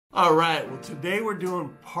All right, well today we're doing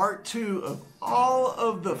part 2 of all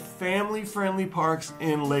of the family-friendly parks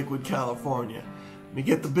in Lakewood, California. Let me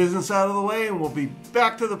get the business out of the way and we'll be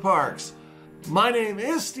back to the parks. My name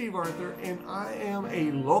is Steve Arthur and I am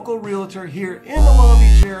a local realtor here in the Long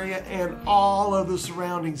Beach area and all of the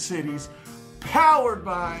surrounding cities, powered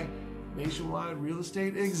by Nationwide Real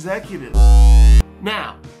Estate Executives.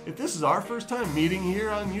 Now, if this is our first time meeting here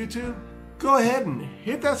on YouTube, go ahead and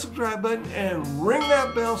hit that subscribe button and ring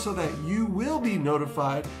that bell so that you will be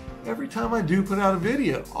notified every time I do put out a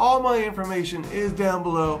video. All my information is down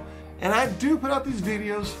below and I do put out these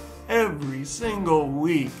videos every single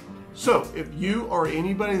week. So if you or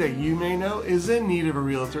anybody that you may know is in need of a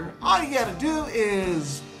realtor, all you gotta do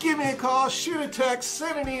is give me a call, shoot a text,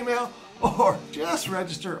 send an email, or just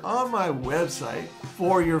register on my website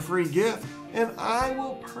for your free gift, and I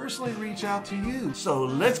will personally reach out to you. So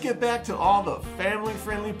let's get back to all the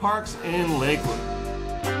family-friendly parks in Lakewood.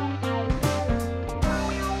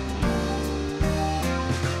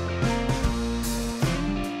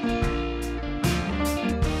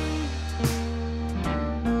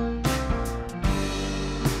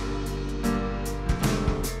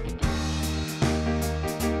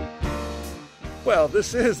 Well,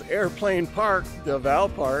 this is Airplane Park, Del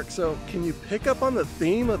Park, so can you pick up on the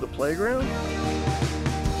theme of the playground?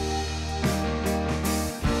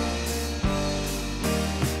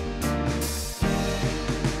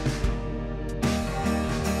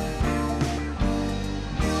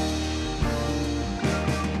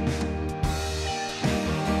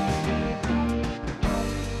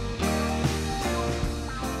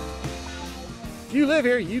 If you live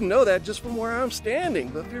here, you know that just from where I'm standing,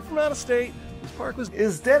 but if you're from out of state, this park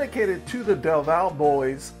is dedicated to the Del Valle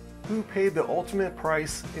boys who paid the ultimate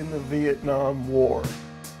price in the Vietnam War.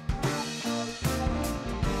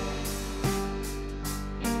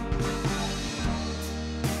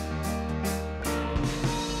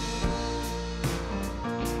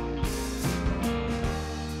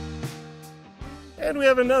 And we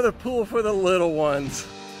have another pool for the little ones.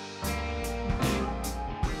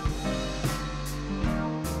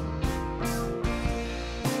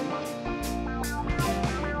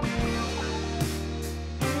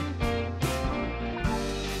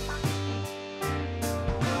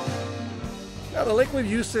 Now, the Lakewood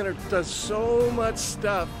Youth Center does so much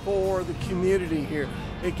stuff for the community here.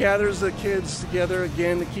 It gathers the kids together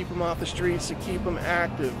again to keep them off the streets, to keep them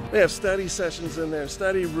active. They have study sessions in there,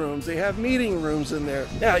 study rooms. They have meeting rooms in there.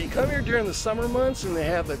 Now, you come here during the summer months and they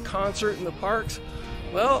have the concert in the parks.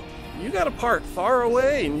 Well, you got to park far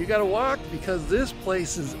away and you got to walk because this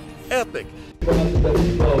place is epic.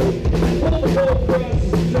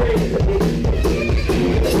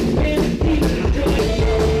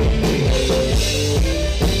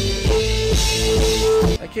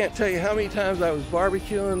 I can't tell you how many times I was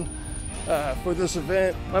barbecuing for this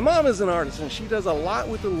event. My mom is an artist and she does a lot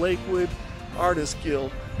with the Lakewood Artists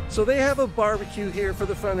Guild. So they have a barbecue here for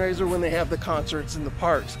the fundraiser when they have the concerts in the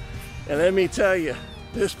parks. And let me tell you,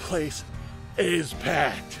 this place is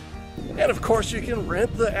packed. And of course you can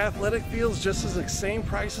rent the athletic fields just as the same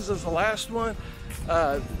prices as the last one.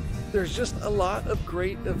 There's just a lot of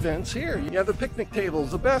great events here. You have the picnic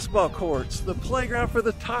tables, the basketball courts, the playground for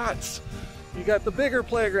the tots. You got the bigger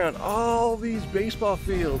playground, all these baseball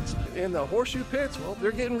fields, and the horseshoe pits, well,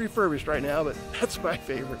 they're getting refurbished right now, but that's my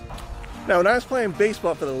favorite. Now, when I was playing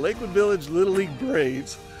baseball for the Lakewood Village Little League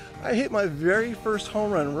Braves, I hit my very first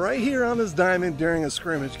home run right here on this diamond during a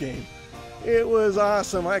scrimmage game. It was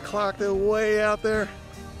awesome. I clocked it way out there,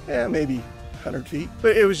 maybe 100 feet,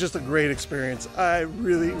 but it was just a great experience. I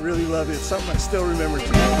really, really loved it. It's something I still remember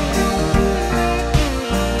today.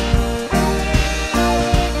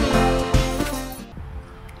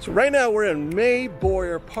 So right now we're in May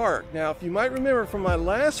Boyer Park. Now, if you might remember from my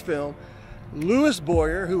last film, Louis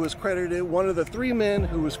Boyer, who was credited, one of the 3 men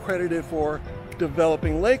who was credited for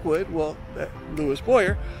developing Lakewood, well, Louis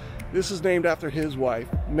Boyer, this is named after his wife,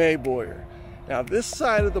 May Boyer. Now, this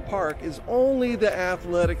side of the park is only the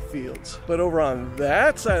athletic fields, but over on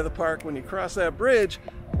that side of the park, when you cross that bridge,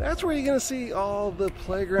 that's where you're gonna see all the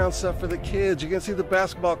playground stuff for the kids. You're gonna see the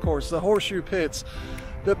basketball courts, the horseshoe pits,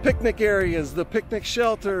 the picnic areas, the picnic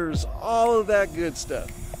shelters, all of that good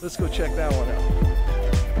stuff. Let's go check that one out.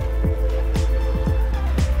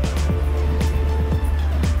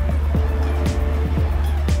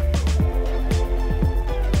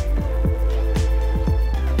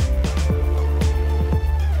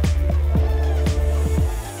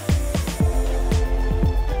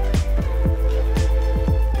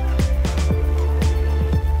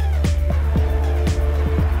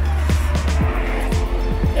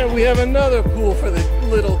 And we have another pool for the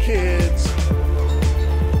little kids.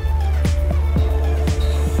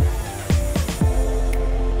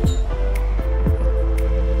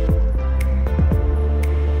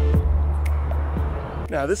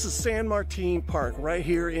 Now this is San Martin Park right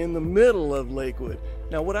here in the middle of Lakewood.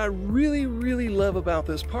 Now what I really love about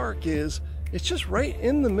this park is it's just right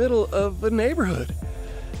in the middle of a neighborhood.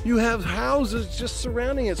 You have houses just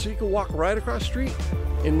surrounding it, so you can walk right across the street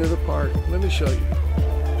into the park. Let me show you.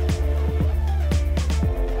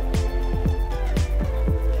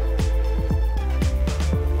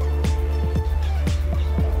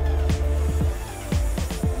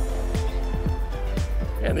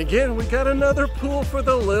 And again, we got another pool for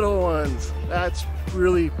the little ones. That's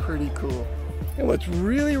really pretty cool. And what's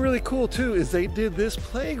really cool too is they did this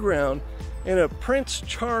playground in a Prince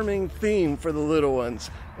Charming theme for the little ones,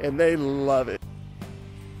 and they love it.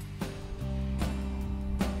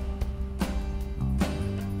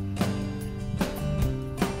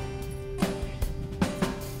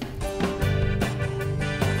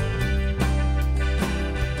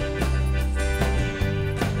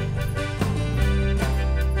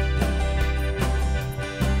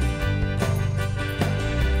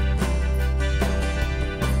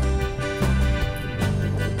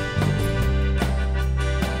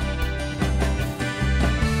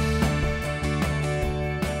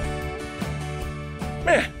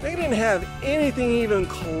 Man, they didn't have anything even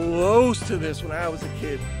close to this when I was a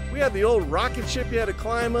kid. We had the old rocket ship you had to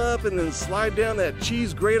climb up and then slide down that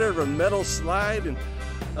cheese grater of a metal slide. And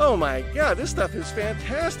oh my God, this stuff is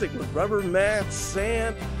fantastic with rubber mats,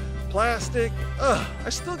 sand, plastic. Ugh, I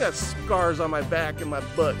still got scars on my back and my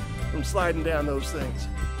butt from sliding down those things.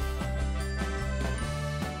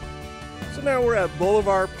 So now we're at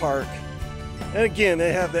Boulevard Park. And again,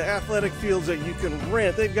 they have the athletic fields that you can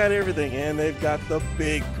rent. They've got everything, and they've got the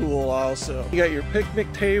big pool also. You got your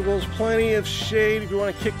picnic tables, plenty of shade if you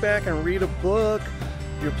want to kick back and read a book,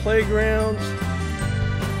 your playgrounds.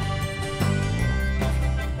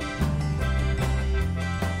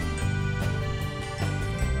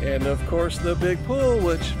 And of course the big pool,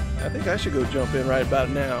 which I think I should go jump in right about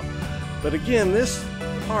now. But again, this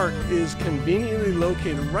park is conveniently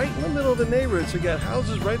located right in the middle of the neighborhood. So you got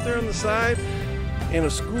houses right there on the side and a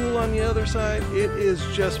school on the other side. It is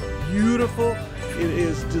just beautiful. It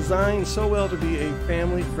is designed so well to be a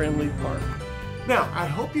family-friendly park. Now, I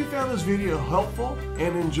hope you found this video helpful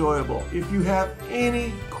and enjoyable. If you have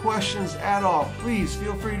any questions at all, please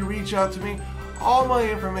feel free to reach out to me. All my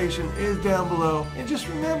information is down below. And just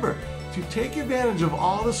remember, to take advantage of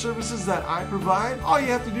all the services that I provide, all you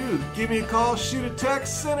have to do is give me a call, shoot a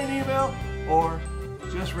text, send an email, or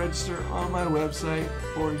just register on my website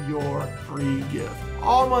for your free gift.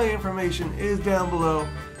 All my information is down below.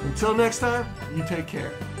 Until next time, you take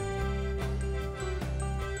care.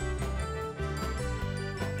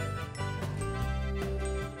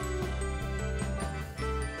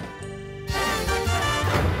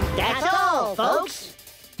 That's all, folks.